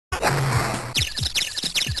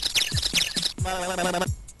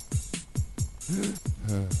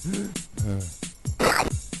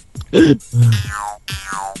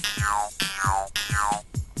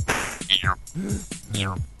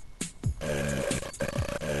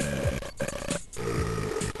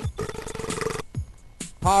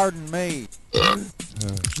Pardon me.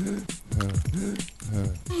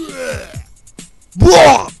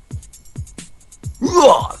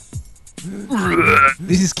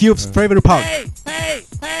 This is Cube's favorite part. Hey!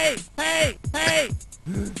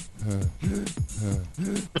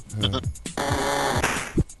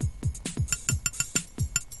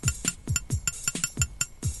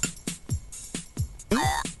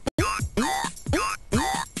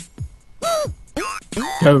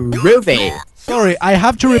 Groovy. Sorry, I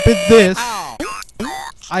have to repeat this.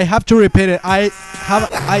 I have to repeat it. I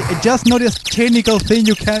just noticed technical thing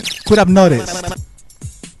you could have noticed.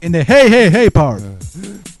 In the hey part.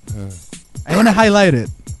 I wanna highlight it.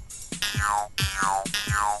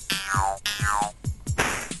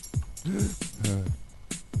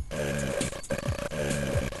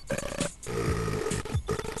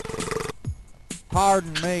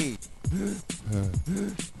 Pardon me.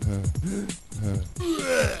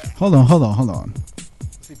 Hold on.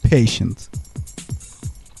 Be patient.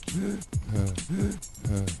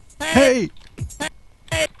 Hey!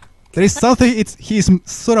 There is something, he's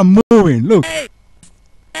sort of moving, look.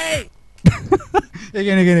 Again.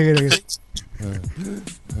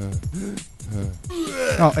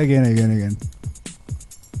 Oh, again.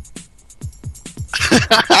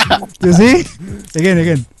 You see?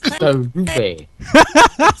 Again. Groovy.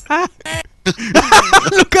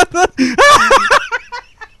 Look at that!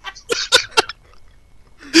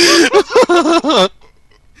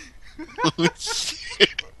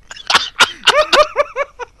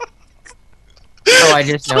 Oh, I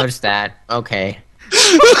just noticed that. Okay.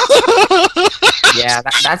 Yeah,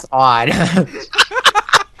 that's odd.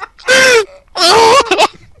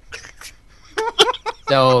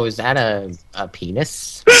 So, is that a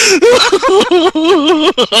penis?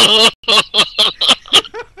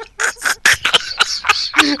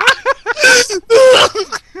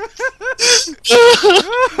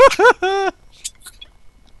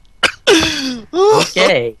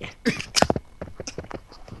 Okay.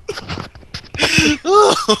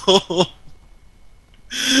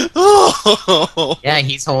 Yeah,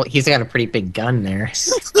 he's got a pretty big gun there.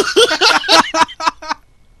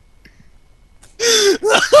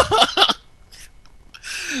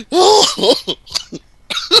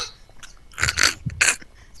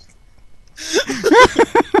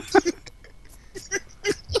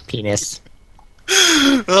 Penis.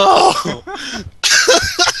 Oh!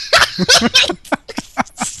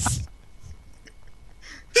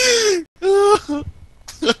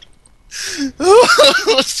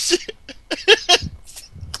 Oh shit!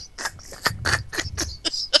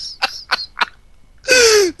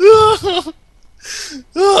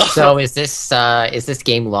 So is this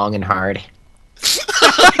game long and hard?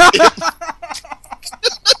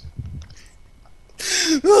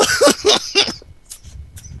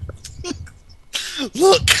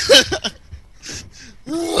 Look!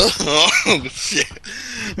 Oh shit!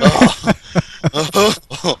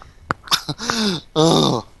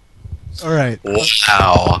 Oh. Alright.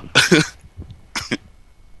 Wow!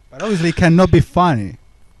 But obviously it cannot be funny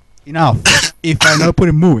enough if I not put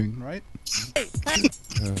it moving, right?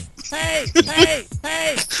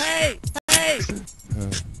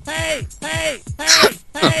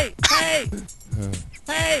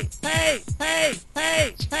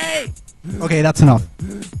 Okay, that's enough.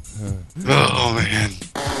 Oh man!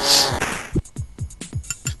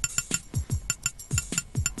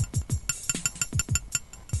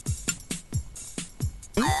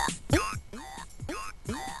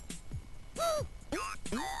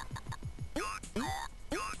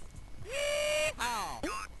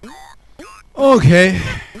 Okay,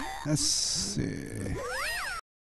 let's see.